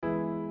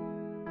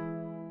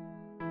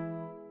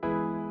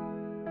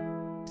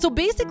So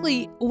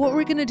basically what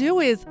we're going to do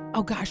is,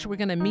 oh gosh, we're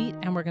going to meet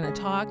and we're going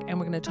to talk, and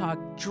we're going to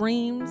talk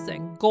dreams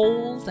and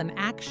goals and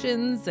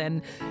actions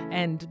and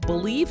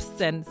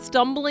beliefs and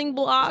stumbling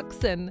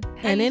blocks and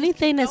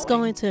anything that's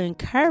going to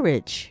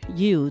encourage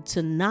you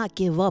to not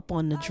give up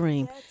on the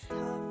dream. It's tough,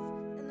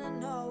 and I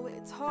know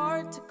it's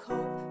hard to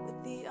cope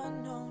with the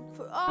unknown.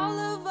 For all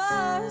of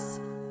us,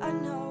 I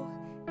know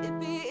it'd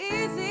be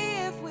easy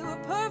if we were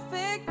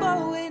perfect, but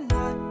we're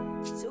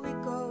not. So we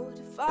go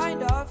to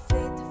find our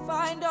faith, to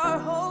find our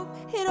hope.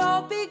 It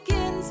all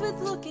begins with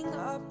looking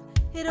up.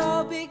 It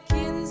all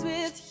begins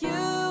with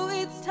you.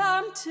 It's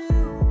time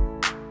to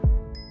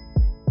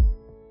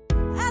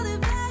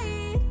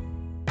elevate.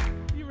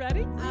 You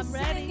ready? I'm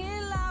ready.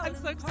 I'm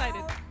so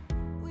excited.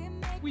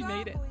 We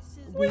made it.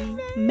 We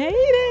made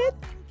it.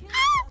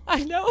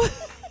 I know. I'm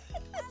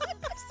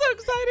so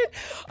excited.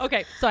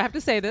 Okay, so I have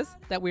to say this,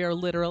 that we are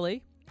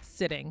literally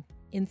sitting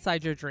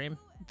inside your dream.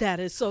 That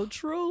is so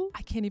true.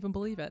 I can't even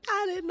believe it.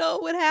 I didn't know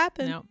what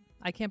happened. No,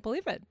 I can't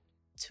believe it.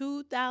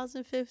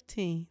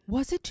 2015.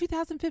 Was it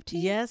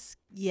 2015? Yes.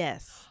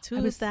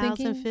 I was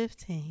thinking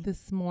 2015.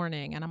 this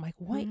morning, and I'm like,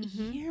 what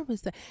year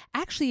was that?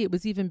 Actually, it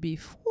was even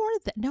before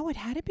that. No, it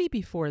had to be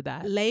before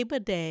that. Labor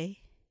Day,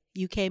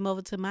 you came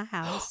over to my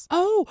house.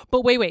 Oh,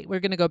 but wait. We're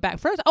going to go back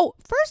first. Oh,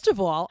 first of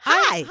all,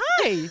 Hi.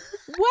 Hi.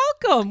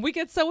 Welcome. We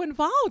get so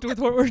involved with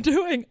what we're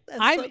doing.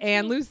 I'm so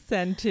Ann true.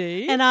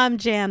 Lucenti. And I'm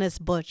Janice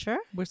Butcher.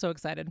 We're so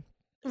excited.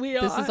 We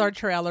This is our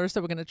trailer, so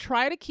we're going to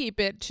try to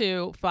keep it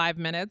to 5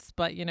 minutes,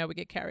 but we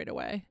get carried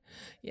away.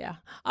 Yeah.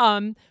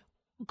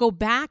 Go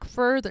back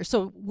further.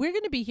 So we're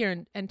going to be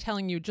here and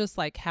telling you just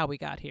like how we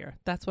got here.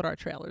 That's what our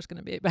trailer is going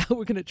to be about.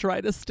 We're going to try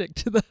to stick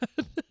to that.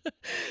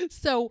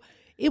 So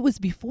it was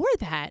before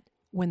that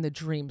when the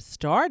dream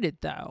started,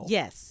 though.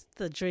 Yes,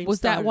 the dream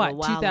Was that started what? a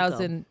while ago.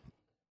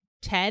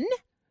 2010?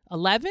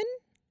 11?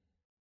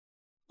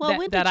 Well,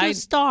 when did you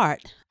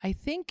start? I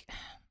think,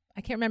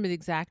 I can't remember the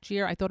exact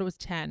year. I thought it was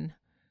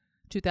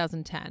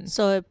 2010.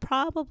 So it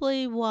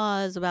probably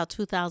was about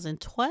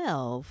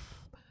 2012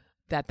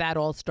 That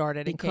all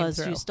started and came because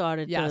through. you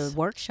started Yes. the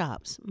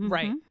workshops.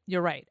 Right.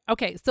 You're right.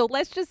 Okay. So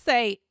let's just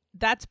say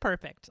that's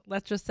perfect.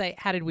 Let's just say,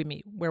 how did we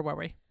meet? Where were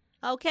we?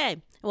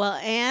 Okay. Well,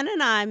 Ann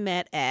and I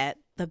met at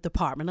the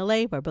Department of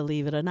Labor,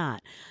 believe it or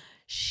not.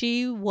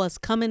 She was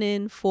coming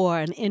in for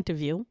an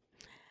interview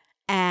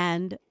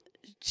and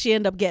she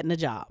ended up getting a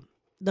job.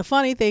 The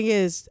funny thing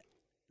is,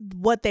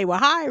 what they were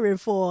hiring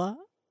for,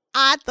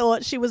 I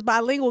thought she was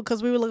bilingual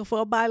because we were looking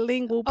for a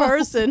bilingual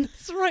person.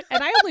 That's right.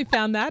 And I only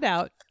found that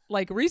out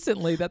like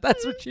recently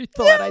that's what you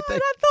thought, I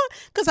think.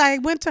 Because I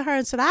went to her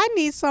and said, I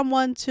need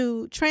someone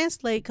to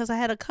translate because I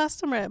had a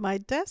customer at my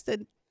desk that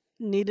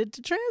needed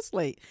to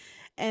translate.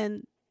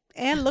 And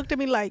Ann looked at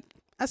me like,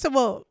 I said,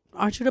 well,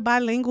 aren't you the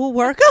bilingual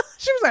worker?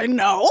 She was like,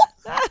 no.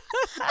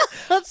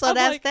 So I'm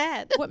that's like,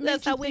 that. What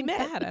That's made you how we think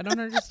met. that? I don't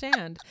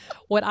understand.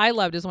 What I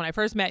loved is when I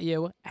first met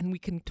you, and we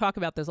can talk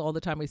about this all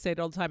the time. We say it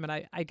all the time, and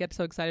I get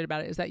so excited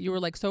about it, is that you were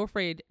like so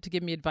afraid to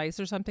give me advice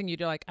or something.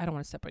 You're like, I don't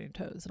want to step on your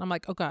toes. And I'm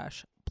like, oh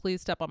gosh,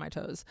 please step on my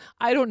toes.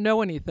 I don't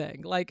know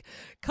anything. Like,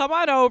 come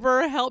on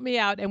over, help me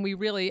out. And we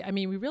really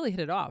hit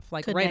it off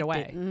like right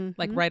away. Connected.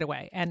 Like right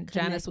away. And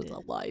Janice was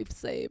a Connected.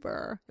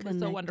 lifesaver. It was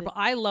so Connected. wonderful.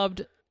 I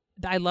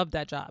loved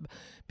that job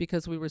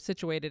because we were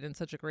situated in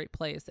such a great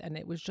place, and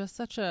it was just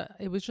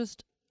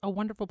a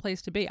wonderful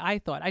place to be. I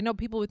thought. I know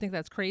people would think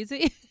that's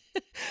crazy.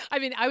 I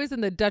mean, I was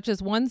in the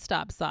Dutchess One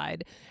Stop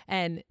side,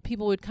 and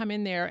people would come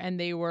in there and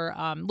they were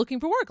looking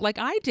for work like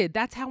I did.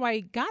 That's how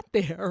I got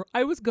there.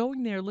 I was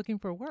going there looking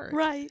for work.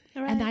 Right.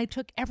 And I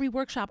took every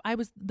workshop. I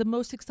was the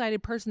most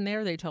excited person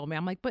there, they told me.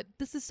 I'm like, but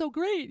this is so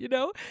great,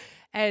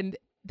 And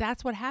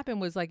that's what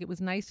happened was like, it was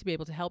nice to be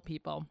able to help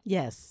people.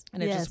 Yes.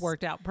 And it yes. just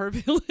worked out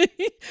perfectly.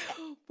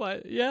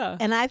 But yeah.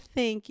 And I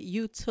think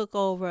you took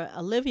over.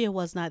 Olivia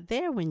was not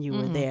there when you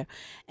were there.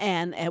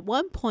 And at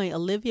one point,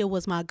 Olivia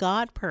was my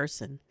God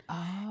person.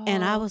 Oh.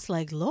 And I was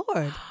like,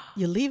 Lord,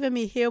 you're leaving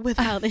me here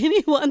without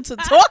anyone to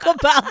talk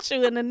about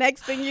you. And the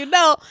next thing you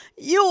know,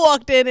 you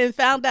walked in and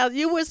found out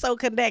you were so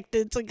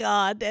connected to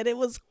God that it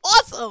was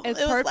awesome. It's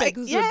it was perfect. like,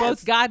 'Cause yes. we're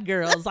both God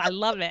girls. I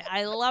love it.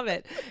 I love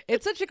it.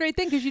 It's such a great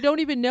thing because you don't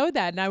even know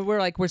that. Now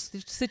we're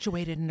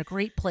situated in a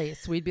great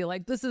place. We'd be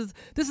like, this is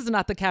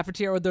not the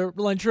cafeteria or the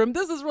lunchroom.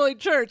 This is really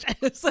church.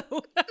 So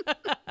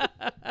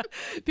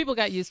people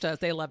got used to us.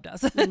 They loved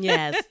us.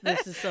 Yes,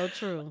 this is so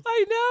true.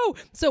 I know.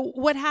 So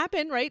what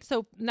happened, right?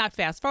 So not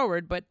fast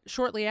forward, but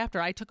shortly after,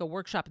 I took a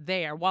workshop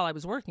there while I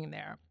was working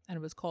there, and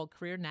it was called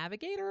Career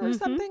Navigator or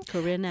something.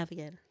 Career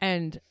Navigator.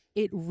 And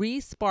it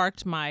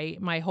re-sparked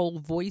my whole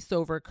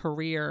voiceover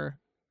career,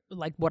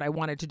 like what I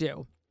wanted to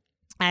do.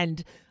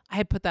 And I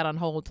had put that on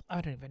hold. I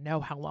don't even know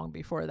how long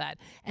before that.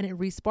 And it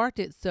re-sparked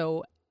it.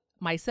 So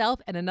myself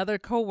and another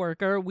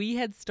coworker, we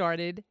had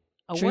started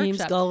a Dreams,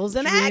 workshop. goals,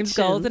 and Dreams, actions.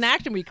 goals, and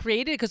action. We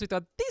created it because we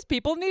thought these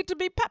people need to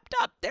be pepped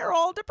up. They're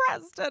all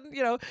depressed.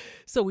 And,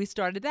 so we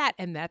started that.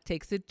 And that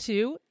takes it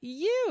to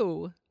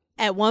you.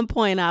 At one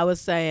point, I was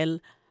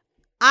saying,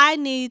 I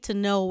need to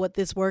know what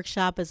this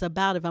workshop is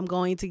about if I'm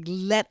going to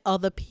let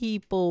other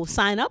people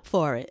sign up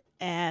for it.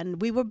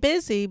 and we were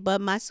busy, but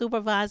my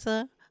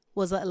supervisor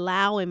was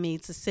allowing me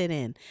to sit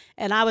in,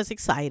 and I was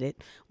excited.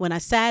 When I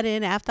sat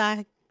in after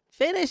I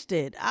finished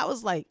it, I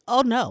was like,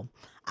 oh no,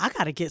 I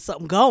got to get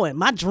something going.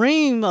 My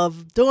dream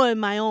of doing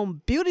my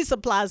own beauty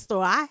supply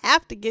store, I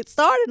have to get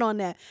started on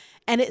that.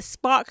 And it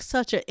sparked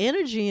such an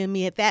energy in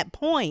me at that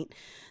point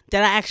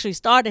that I actually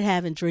started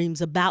having dreams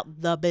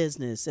about the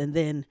business. And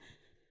then,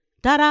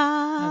 ta-da!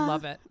 I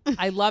love it.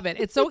 I love it.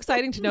 It's so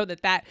exciting to know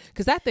that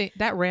because that thing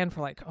that ran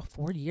for like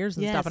 4 years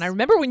and stuff. And I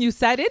remember when you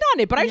sat in on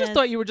it, but I just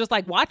thought you were just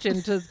like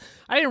watching.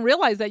 I didn't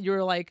realize that you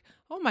were like,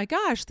 oh my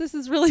gosh, this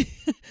is really.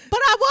 But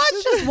I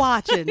was just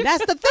watching.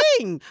 That's the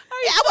thing.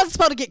 I wasn't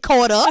supposed to get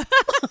caught up.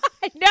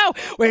 I know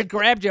where it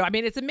grabbed you. I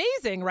mean, it's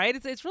amazing, right?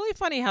 It's really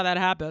funny how that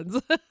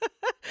happens.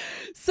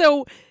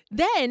 So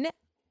then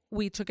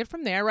we took it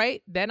from there,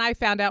 right? Then I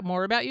found out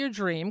more about your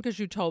dream because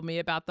you told me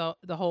about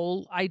the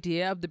whole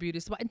idea of the beauty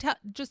supply. And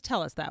just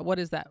tell us that. What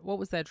is that? What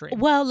was that dream?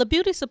 Well, the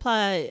beauty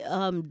supply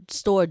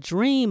store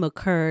dream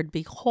occurred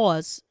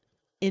because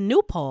in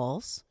New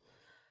Paltz,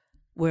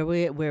 where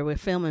we're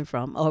filming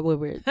from, or where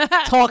we're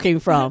talking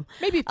from,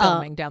 maybe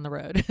filming down the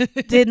road,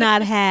 did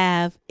not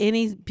have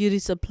any beauty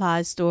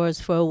supply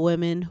stores for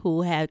women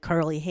who had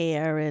curly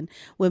hair and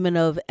women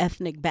of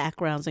ethnic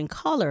backgrounds and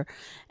color.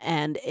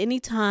 And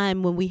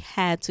anytime when we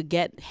had to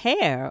get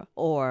hair,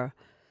 or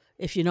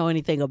if you know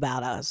anything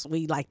about us,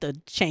 we like to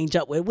change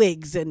up with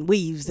wigs and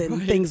weaves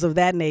and things of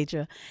that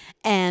nature.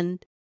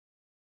 And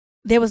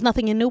there was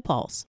nothing in New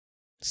Paltz.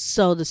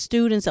 So the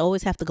students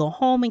always have to go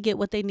home and get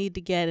what they need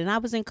to get. And I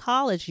was in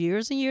college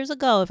years and years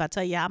ago. If I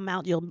tell you I'm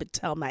out, you'll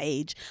tell my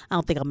age. I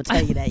don't think I'm going to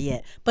tell you that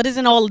yet. But it's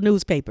in all the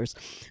newspapers.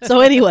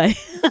 So anyway,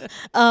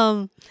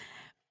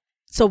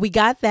 so we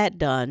got that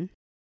done.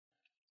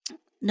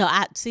 No,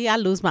 I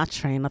lose my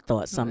train of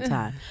thought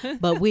sometimes.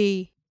 But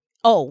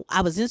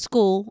I was in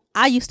school.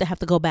 I used to have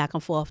to go back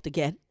and forth to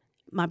get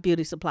my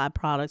beauty supply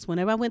products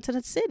whenever I went to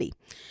the city.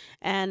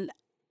 And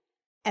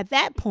at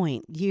that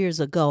point,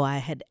 years ago, I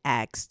had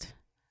asked,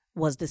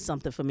 was this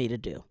something for me to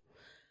do?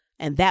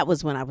 And that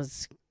was when I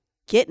was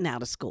getting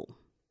out of school,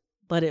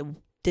 but it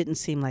didn't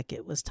seem like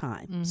it was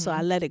time. Mm-hmm. So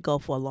I let it go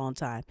for a long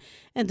time.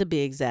 And to be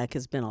exact,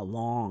 it's been a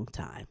long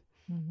time.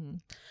 Mm-hmm.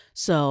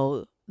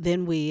 So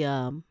then we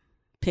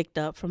picked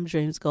up from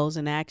Dreams, Goals,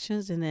 and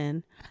Actions. And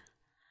then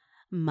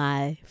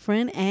my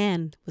friend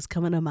Ann was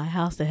coming to my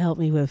house to help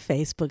me with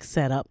Facebook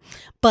setup.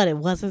 But it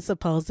wasn't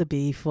supposed to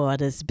be for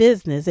this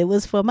business. It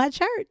was for my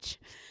church.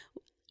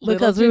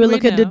 Because we were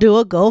looking to do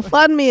a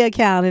GoFundMe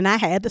account, and I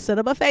had to set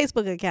up a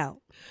Facebook account.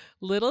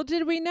 Little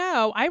did we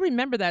know. I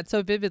remember that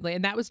so vividly.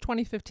 And that was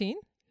 2015?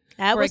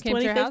 That was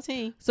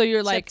 2015. So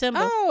you're like, September.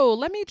 Oh,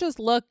 let me just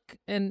look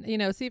and,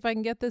 see if I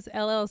can get this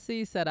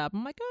LLC set up.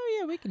 I'm like, oh,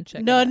 yeah, we can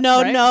check No, it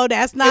out, right? no,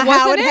 that's not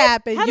how it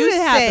happened. How did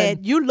it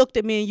happen? You looked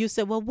at me and you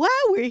said, well, while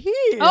we're here.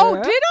 Oh,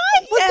 did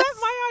I? Was Yes. that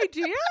my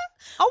idea?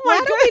 Oh, my Why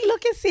God. don't we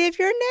look and see if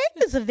your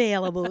name is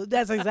available?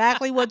 That's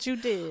exactly what you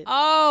did.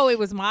 Oh, it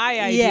was my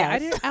idea.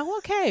 Yes.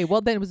 Okay.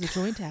 Well, then it was a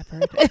joint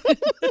effort.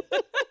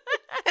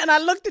 And I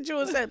looked at you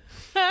and said,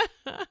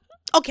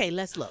 okay,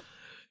 let's look.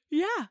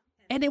 Yeah.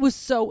 And it was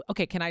so,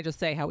 okay, can I just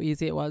say how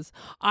easy it was?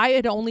 I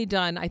had only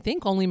done, I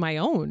think, only my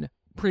own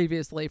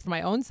previously for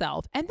my own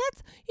self. And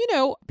that's,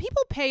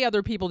 people pay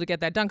other people to get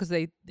that done because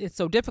it's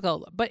so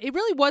difficult. But it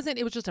really wasn't.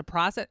 It was just a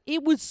process.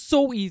 It was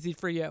so easy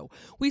for you.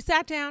 We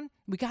sat down,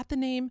 we got the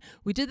name,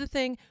 we did the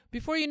thing.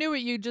 Before you knew it,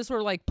 you just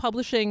were like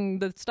publishing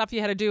the stuff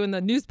you had to do in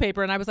the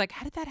newspaper. And I was like,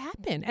 how did that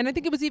happen? And I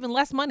think it was even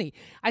less money.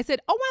 I said,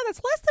 oh, wow,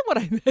 that's less than what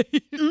I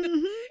made.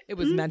 Mm-hmm. It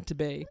was meant to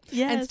be.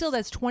 Yes. And still,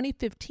 that's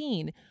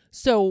 2015.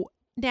 So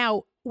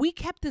now we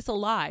kept this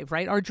alive,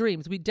 right? Our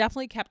dreams, we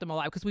definitely kept them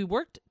alive because we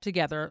worked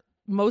together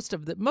most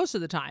of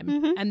the time.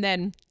 Mm-hmm. And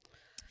then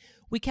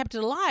we kept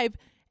it alive,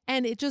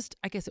 and it just,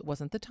 I guess it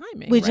wasn't the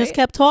timing. We just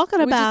kept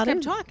talking about it. We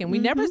just kept talking. We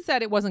never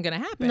said it wasn't going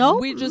to happen. No.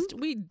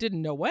 We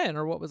didn't know when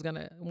or what was going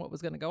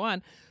to go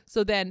on.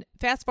 So then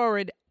fast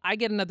forward, I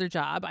get another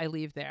job. I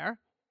leave there.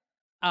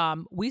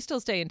 We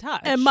still stay in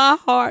touch. And my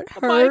heart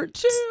hurt. Mine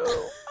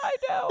too. I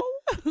know.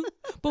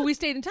 But we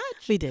stayed in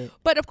touch. We did.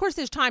 But of course,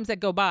 there's times that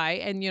go by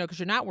and, because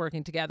you're not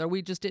working together,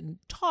 we just didn't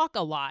talk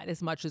a lot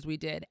as much as we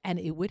did. And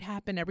it would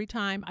happen every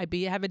time.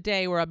 Have a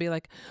day where I'll be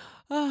like,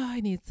 oh, I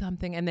need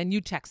something. And then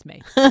you text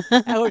me.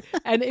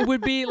 And it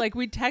would be like,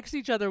 we'd text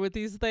each other with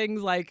these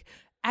things like,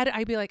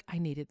 I'd be like, I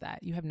needed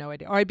that. You have no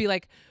idea. Or I'd be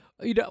like,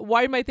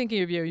 why am I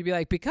thinking of you? You'd be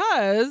like,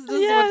 because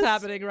this is what's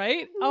happening,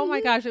 right? Oh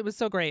my gosh, it was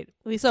so great.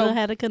 We still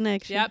had a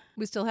connection. Yep,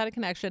 we still had a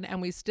connection,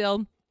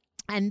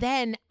 and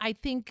then I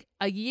think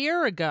a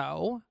year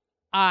ago,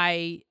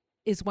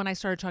 is when I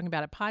started talking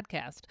about a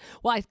podcast.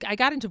 Well, I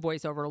got into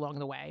voiceover along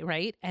the way,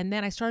 right? And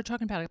then I started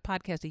talking about a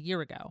podcast a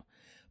year ago,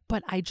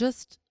 but I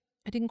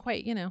didn't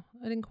quite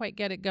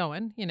get it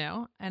going,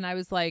 and I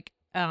was like,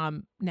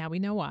 now we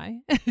know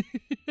why.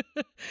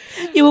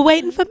 You were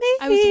waiting for me.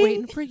 I was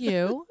waiting for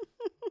you.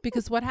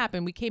 Because what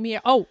happened? We came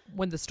here. Oh,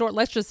 when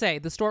let's just say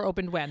the store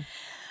opened when?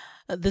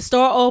 The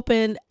store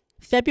opened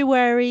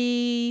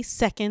February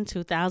 2nd,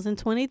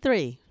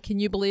 2023. Can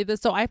you believe this?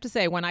 So I have to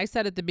say, when I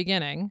said at the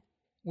beginning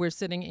we're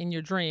sitting in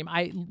your dream.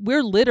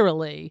 We're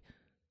literally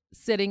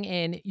sitting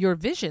in your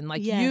vision.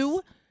 Like Yes.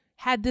 you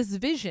had this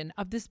vision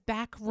of this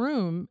back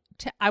room.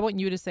 I want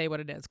you to say what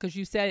it is, because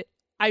you said,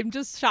 I'm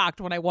just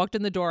shocked when I walked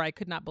in the door. I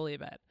could not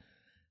believe it.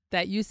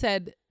 That you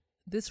said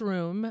this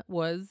room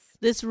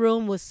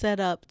was set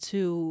up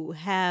to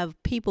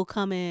have people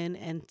come in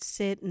and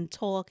sit and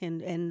talk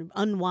and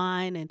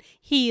unwind and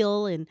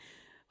heal and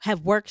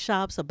have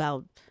workshops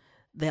about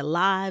their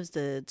lives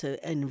to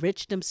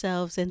enrich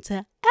themselves and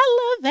to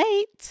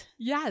elevate,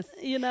 yes.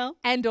 you know.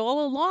 And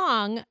all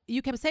along,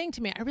 you kept saying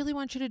to me, I really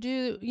want you to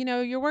do,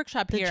 your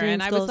workshop The here. Dreams,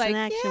 And I was Goals, like, and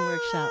Action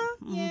workshop.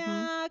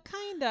 Yeah,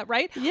 kind of,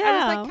 right? Yeah.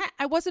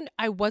 I was like,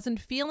 I wasn't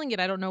feeling it.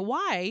 I don't know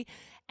why.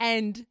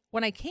 And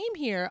when I came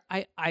here,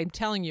 I'm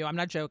telling you, I'm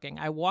not joking.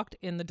 I walked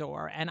in the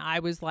door and I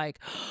was like,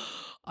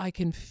 I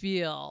could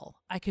feel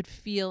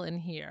in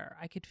here.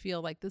 I could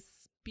feel like this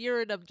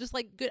spirit of just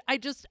like good. I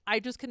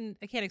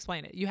can't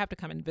explain it. You have to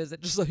come and visit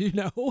just so you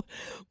know.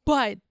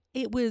 But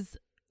it was,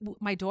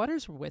 my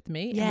daughters were with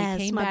me. Yes, and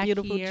we came my back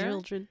beautiful here.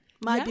 children.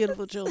 My Yes.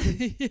 beautiful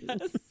children.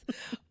 Yes.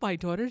 My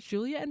daughters,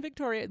 Julia and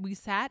Victoria, we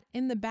sat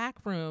in the back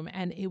room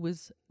and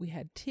we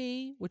had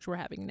tea, which we're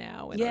having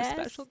now in our Yes.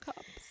 special cups.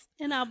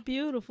 And our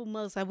beautiful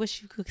mugs. I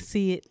wish you could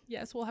see it.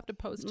 Yes, we'll have to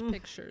post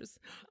pictures.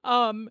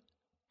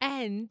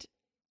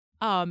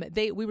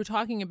 We were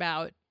talking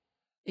about,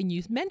 and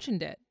you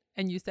mentioned it,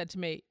 and you said to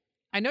me,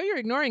 I know you're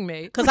ignoring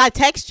me. Because I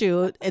text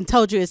you and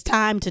told you it's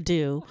time to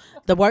do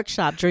the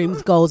workshop,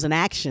 Dreams, Goals, and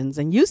Actions.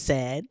 And you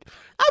said,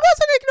 I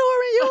wasn't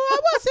ignoring you. I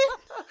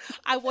wasn't.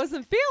 I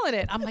wasn't feeling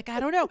it. I'm like, I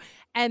don't know.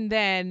 And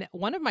then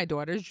one of my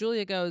daughters,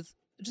 Julia, goes,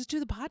 just do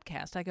the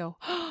podcast. I go,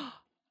 oh,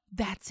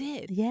 that's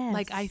it. Yes.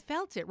 Like I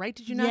felt it, right?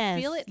 Did you not Yes,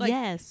 feel it? Like,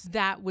 yes.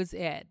 That was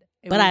it.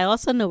 But I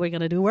also know we're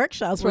going to do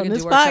workshops we're from gonna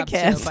this do workshops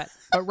podcast. too,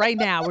 but right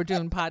now we're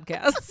doing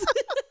podcasts.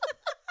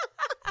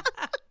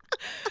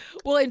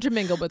 We'll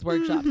intermingle with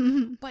workshops.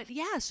 But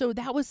yeah, so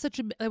that was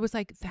it was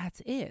like,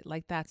 that's it.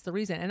 Like, that's the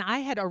reason. And I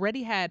had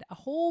already had a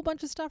whole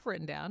bunch of stuff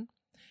written down.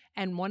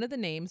 And one of the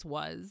names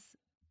was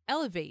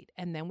Elevate.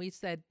 And then we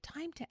said,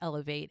 time to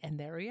elevate. And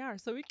there we are.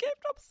 So we came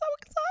up so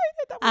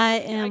excited. That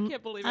was I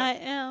can't believe it. I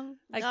am.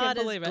 I God can't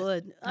believe is it.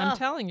 good. I'm Oh.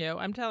 telling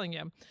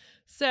you.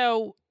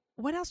 So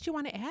what else do you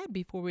want to add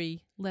before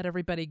we let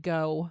everybody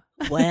go?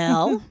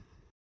 Well,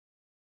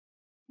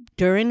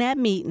 during that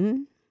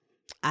meeting,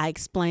 I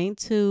explained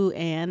to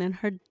Anne and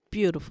her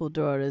beautiful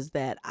daughters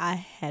that I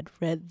had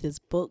read this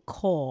book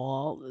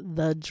called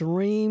The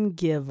Dream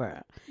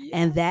Giver.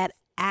 And that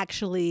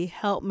actually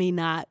helped me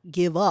not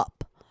give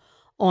up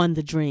on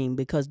the dream,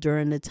 because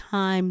during the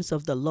times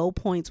of the low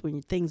points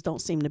when things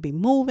don't seem to be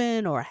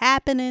moving or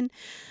happening,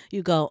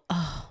 you go,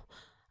 oh,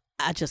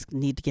 I just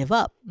need to give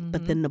up.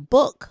 But then the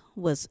book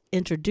was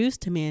introduced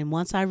to me, and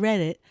once I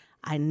read it,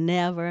 I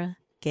never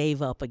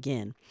gave up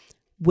again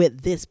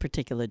with this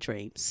particular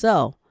dream.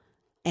 So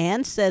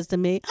Anne says to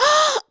me,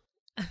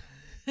 that's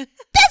our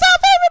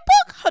favorite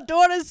book. Her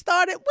daughter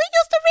started, we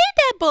used to read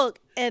that book.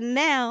 And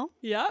now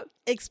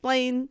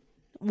explain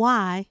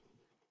why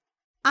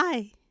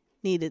I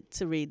needed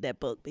to read that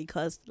book,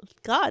 because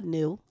God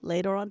knew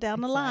later on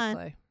down the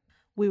line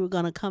we were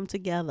going to come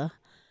together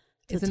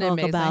to Isn't it talk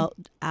amazing? about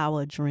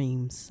our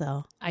dreams.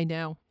 So I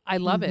know. I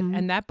love it.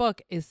 And that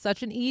book is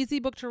such an easy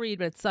book to read,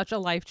 but it's such a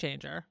life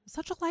changer.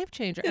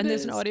 And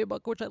there's an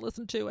audiobook, which I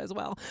listened to as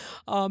well.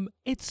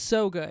 It's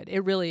so good.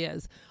 It really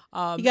is.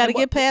 you got to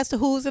get past the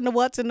who's and the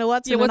what's and the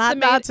what's Yeah, and the what's not the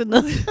main- nots and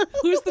the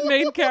who's the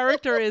main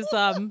character is,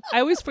 I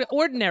always forget,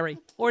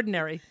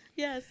 Ordinary.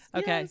 yes.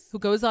 Okay. yes. Who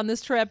goes on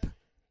this trip,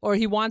 or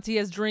he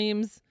has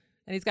dreams,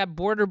 and he's got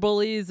border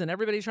bullies and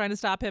everybody's trying to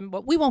stop him.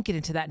 But we won't get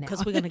into that now.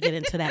 Because we're going to get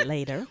into that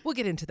later. We'll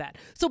get into that.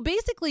 So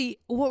basically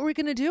what we're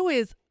going to do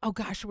is,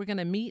 we're going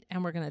to meet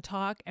and we're going to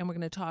talk, and we're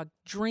going to talk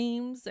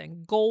dreams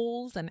and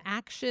goals and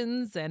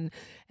actions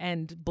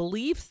and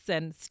beliefs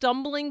and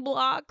stumbling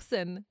blocks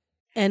and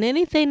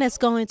anything that's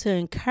going to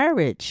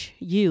encourage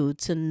you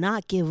to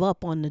not give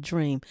up on the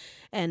dream.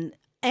 And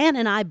Anne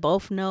and I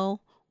both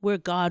know we're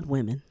God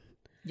women.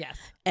 yes.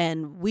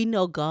 And we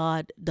know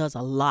God does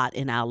a lot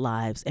in our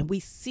lives. And we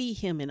see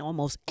him in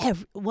almost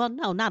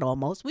not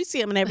almost. We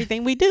see him in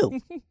everything we do.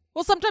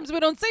 Well, sometimes we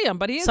don't see him,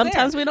 but he is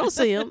Sometimes there. we don't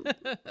see him.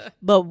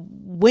 But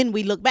when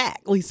we look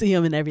back, we see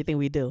him in everything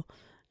we do.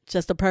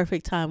 Just the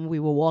perfect time we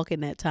were walking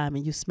that time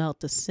and you smelt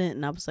the scent.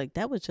 And I was like,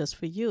 that was just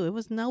for you. It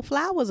was no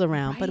flowers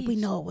around, but we Right.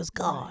 know it was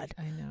God.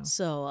 Right. I know.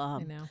 So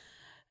I know.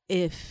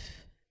 if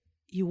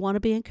you want to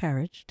be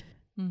encouraged,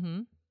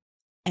 Mm-hmm.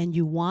 and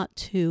you want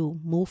to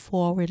move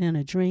forward in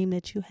a dream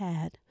that you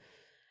had,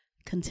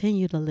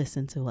 continue to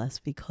listen to us,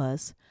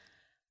 because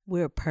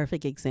we're a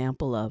perfect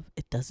example of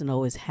it doesn't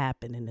always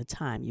happen in the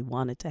time you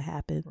want it to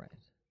happen, Right.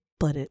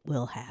 but it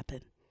will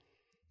happen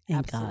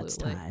in God's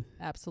Absolutely. time.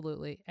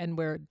 Absolutely. And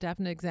we're a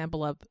definite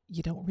example of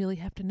you don't really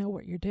have to know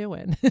what you're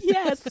doing.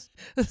 Yes.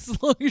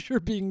 As long as you're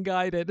being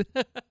guided.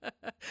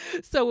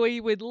 So we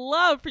would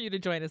love for you to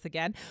join us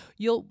again.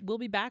 We'll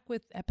be back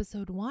with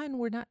episode 1.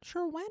 We're not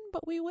sure when,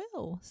 but we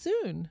will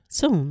soon.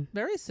 Soon.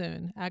 Very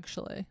soon,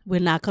 actually. We're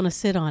not going to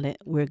sit on it.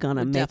 We're going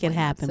to make it definitely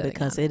not happen sitting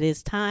because on it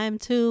is time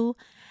to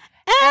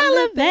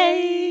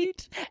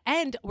elevate.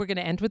 And we're going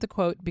to end with a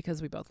quote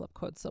because we both love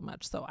quotes so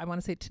much. So I want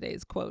to say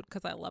today's quote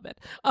because I love it.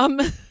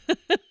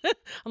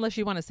 Unless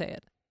you want to say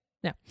it.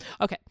 No.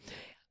 Okay.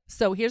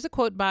 So here's a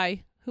quote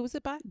by, who was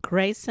it by?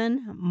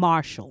 Grayson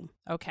Marshall.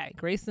 Okay.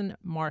 Grayson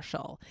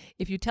Marshall.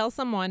 If you tell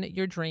someone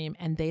your dream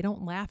and they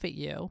don't laugh at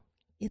you,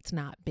 it's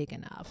not big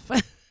enough.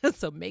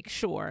 So make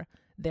sure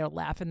they're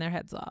laughing their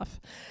heads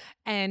off.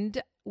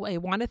 And I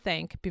want to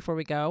thank, before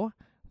we go,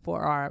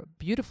 for our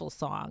beautiful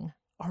song,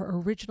 our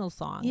original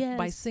song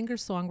by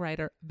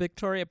singer-songwriter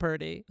Victoria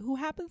Purdy, who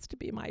happens to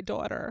be my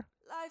daughter.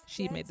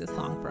 She made this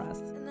song for us.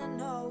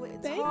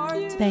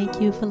 Thank you.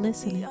 Thank you for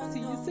listening. See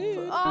you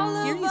soon. For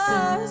all Hear of you soon.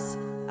 us,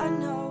 I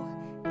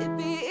know it'd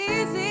be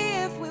easy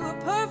if we were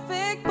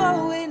perfect, but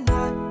we're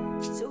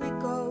not. So we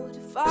go to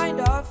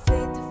find our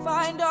faith, to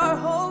find our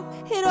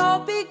hope. It all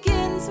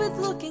begins with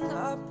looking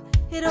up.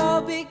 It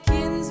all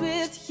begins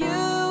with you.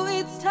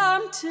 It's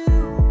time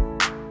to